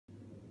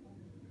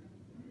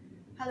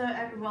Hello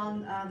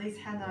everyone, this is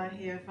Hannah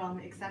here from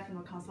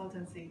Exceptional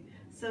Consultancy.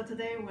 So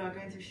today we are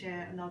going to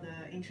share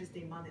another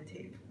interesting money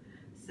tip.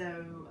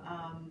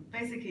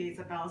 Basically it's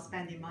about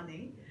spending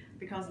money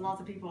because lots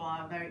of people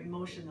are very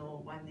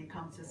emotional when it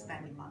comes to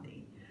spending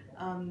money.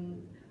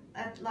 Um,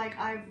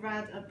 I've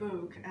read a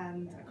book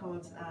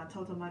called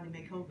Total Money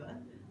Makeover.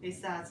 It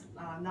says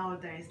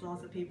nowadays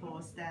lots of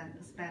people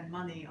spend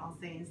money on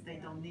things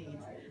they don't need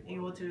in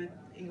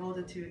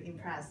order to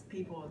impress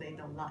people they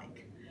don't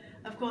like.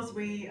 Of course,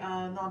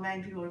 not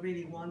many people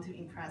really want to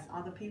impress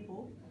other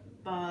people,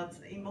 but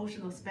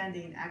emotional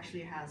spending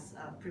actually has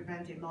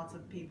prevented lots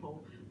of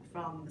people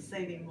from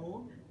saving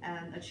more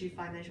and achieve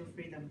financial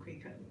freedom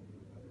quicker.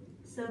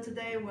 So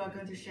today we are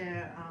going to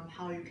share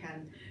how you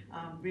can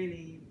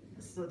really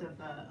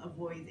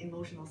avoid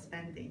emotional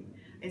spending.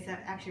 It's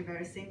actually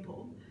very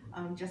simple.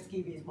 Just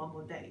give it one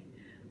more day.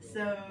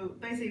 So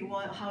basically,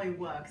 how it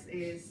works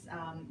is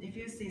if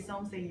you see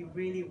something you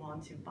really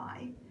want to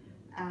buy,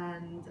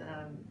 and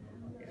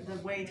the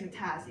way to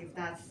test if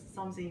that's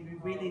something you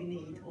really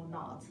need or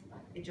not,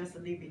 you just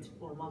leave it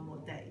for one more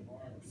day.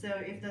 So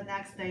if the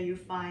next day you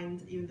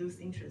find you lose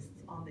interest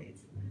on it,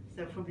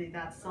 so probably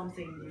that's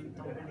something you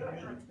don't really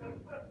need.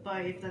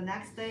 But if the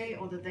next day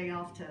or the day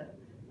after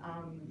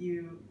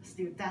you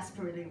still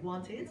desperately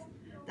want it,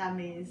 that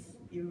means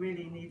you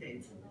really need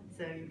it.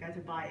 So you got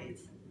to buy it.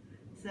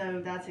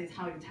 So that is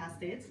how you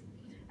test it.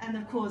 And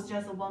of course,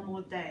 just one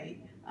more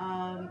day.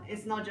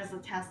 It's not just a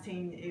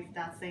testing if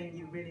that thing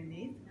you really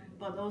need,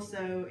 but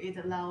also it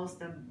allows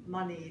the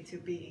money to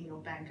be in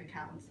your bank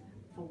account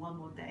for one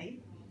more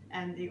day.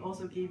 And it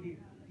also gives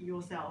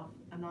yourself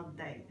another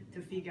day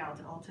to figure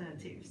out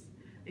alternatives.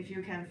 If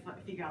you can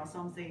figure out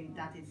something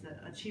that is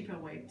a cheaper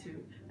way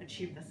to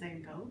achieve the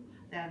same goal,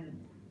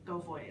 then go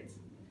for it.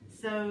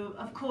 So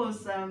of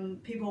course,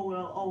 people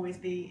will always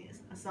be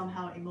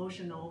somehow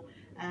emotional,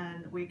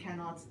 and we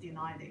cannot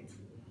deny it.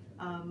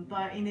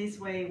 But in this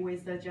way,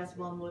 with the just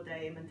one more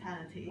day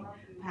mentality,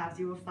 perhaps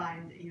you will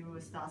find you will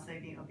start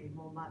saving a bit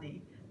more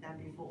money than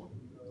before.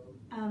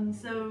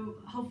 So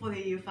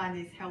hopefully you find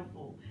this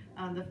helpful.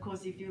 And of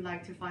course, if you'd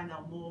like to find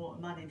out more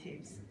money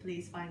tips,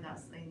 please find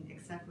us in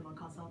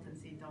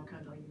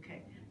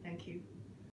exceptionalconsultancy.co.uk. Thank you.